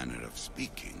 In a manner of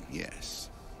speaking,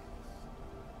 yes.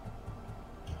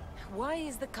 Why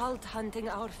is the cult hunting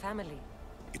our family?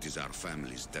 It is our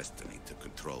family's destiny to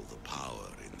control the power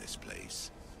in this place.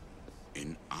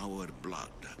 In our blood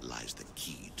lies the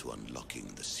key to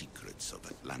unlocking the secrets of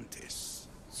Atlantis.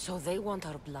 So they want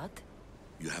our blood?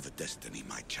 You have a destiny,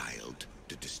 my child,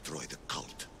 to destroy the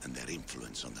cult and their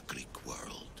influence on the Greek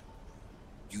world.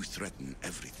 You threaten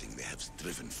everything they have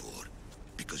striven for,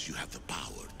 because you have the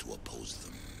power to oppose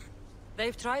them.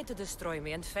 They've tried to destroy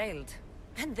me and failed.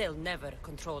 And they'll never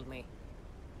control me.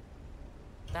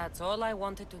 That's all I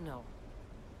wanted to know.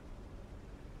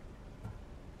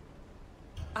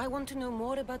 I want to know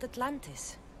more about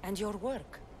Atlantis and your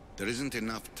work. There isn't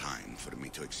enough time for me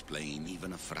to explain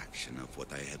even a fraction of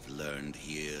what I have learned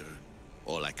here.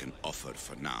 All I can offer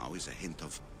for now is a hint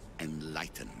of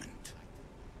enlightenment.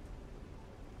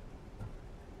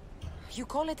 You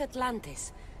call it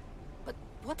Atlantis, but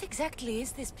what exactly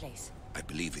is this place? I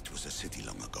believe it was a city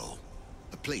long ago.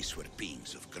 A place where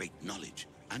beings of great knowledge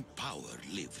and power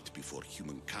lived before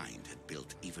humankind had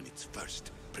built even its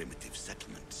first primitive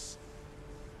settlements.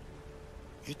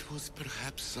 It was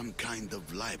perhaps some kind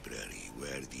of library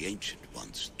where the Ancient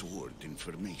Ones stored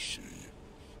information.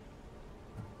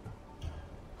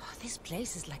 Oh, this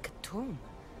place is like a tomb.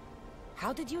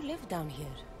 How did you live down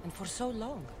here, and for so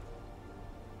long?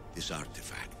 This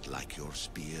artifact, like your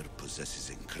spear, possesses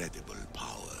incredible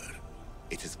power.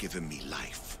 It has given me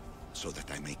life, so that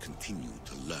I may continue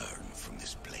to learn from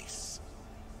this place.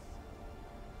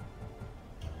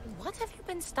 What have you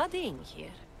been studying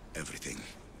here? Everything.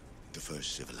 The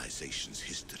first civilization's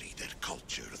history, their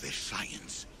culture, their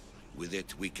science. With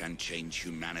it, we can change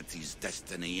humanity's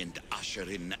destiny and usher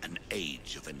in an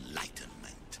age of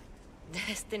enlightenment.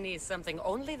 Destiny is something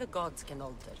only the gods can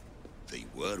alter. They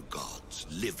were gods,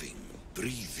 living,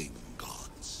 breathing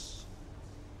gods.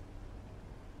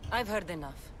 I've heard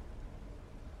enough.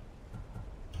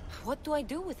 What do I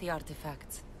do with the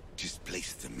artifacts? Just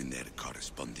place them in their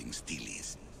corresponding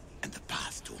steles, and the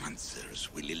path to answers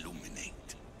will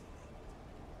illuminate.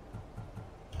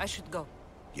 I should go.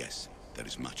 Yes, there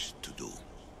is much to do.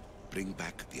 Bring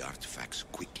back the artifacts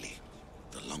quickly.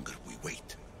 The longer we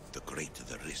wait, the greater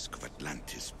the risk of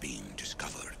Atlantis being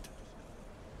discovered.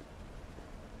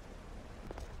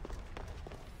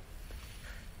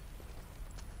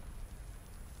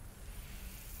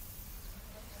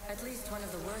 At least one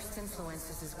of the worst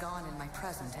influences is gone in my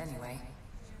present, anyway.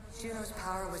 Juno's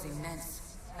power was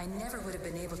immense. I never would have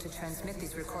been able to transmit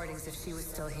these recordings if she was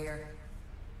still here.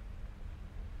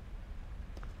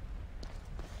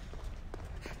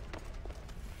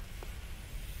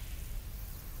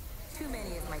 Too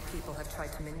many of my people have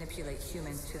tried to manipulate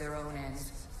humans to their own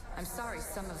ends. I'm sorry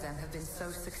some of them have been so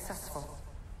successful.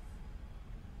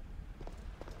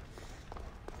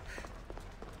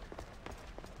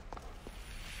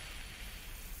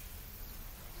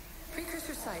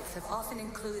 Precursor sites have often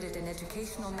included an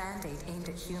educational mandate aimed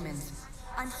at humans.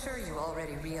 I'm sure you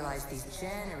already realize these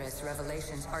generous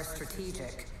revelations are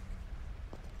strategic.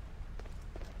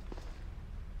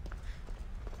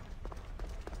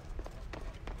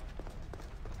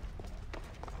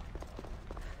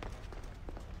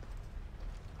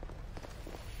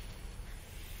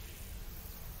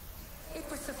 It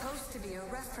was supposed to be a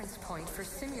reference point for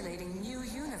simulating new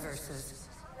universes.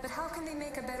 But how can they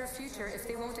make a better future if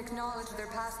they won't acknowledge their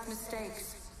past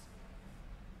mistakes?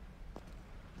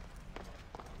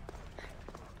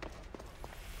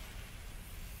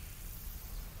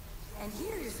 And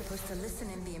here you're supposed to listen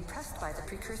and be impressed by the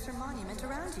precursor monument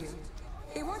around you.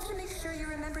 They want to make sure you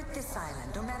remembered this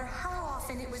island, no matter how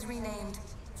often it was renamed.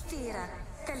 Thera,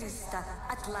 Callista,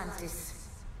 Atlantis.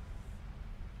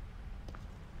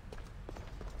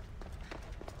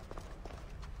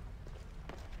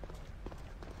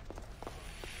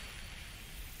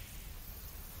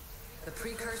 The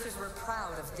precursors were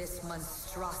proud of this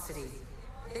monstrosity.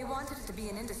 They wanted it to be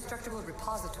an indestructible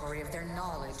repository of their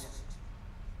knowledge.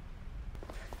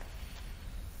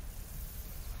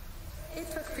 It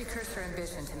took precursor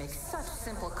ambition to make such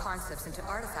simple concepts into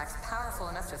artifacts powerful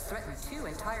enough to threaten 2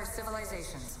 entire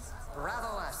civilizations.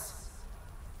 Bravo us!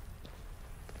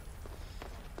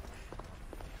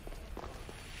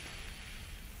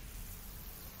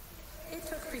 It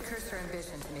took precursor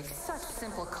ambition to make such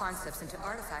simple concepts into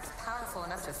artifacts powerful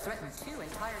enough to threaten 2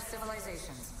 entire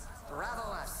civilizations.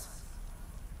 Bravo us!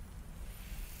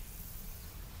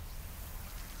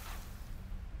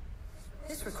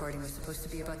 This recording was supposed to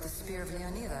be about the Spear of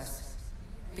Leonidas.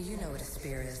 But you know what a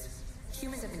spear is.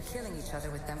 Humans have been killing each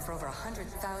other with them for over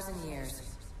 100,000 years.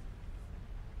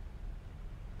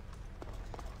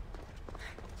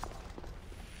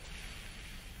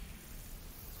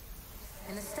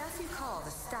 And the staff you call the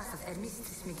Staff of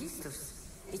Hermistus Megistus,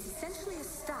 it's essentially a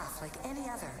staff like any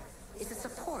other. It's a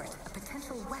support, a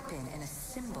potential weapon, and a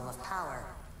symbol of power.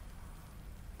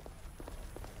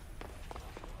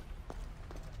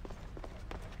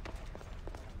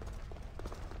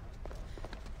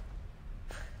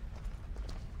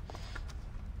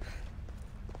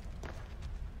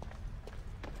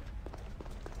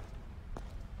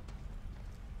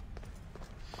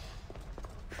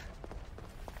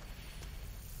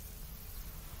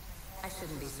 I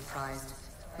shouldn't be surprised.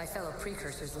 My fellow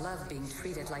precursors love being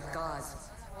treated like gods.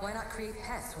 Why not create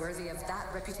pets worthy of that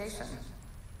reputation?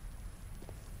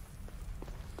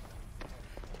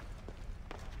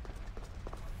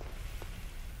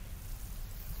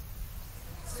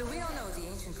 So we all know the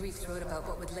ancient Greeks wrote about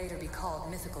what would later be called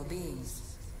mythical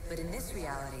beings. But in this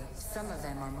reality, some of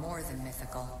them are more than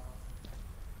mythical.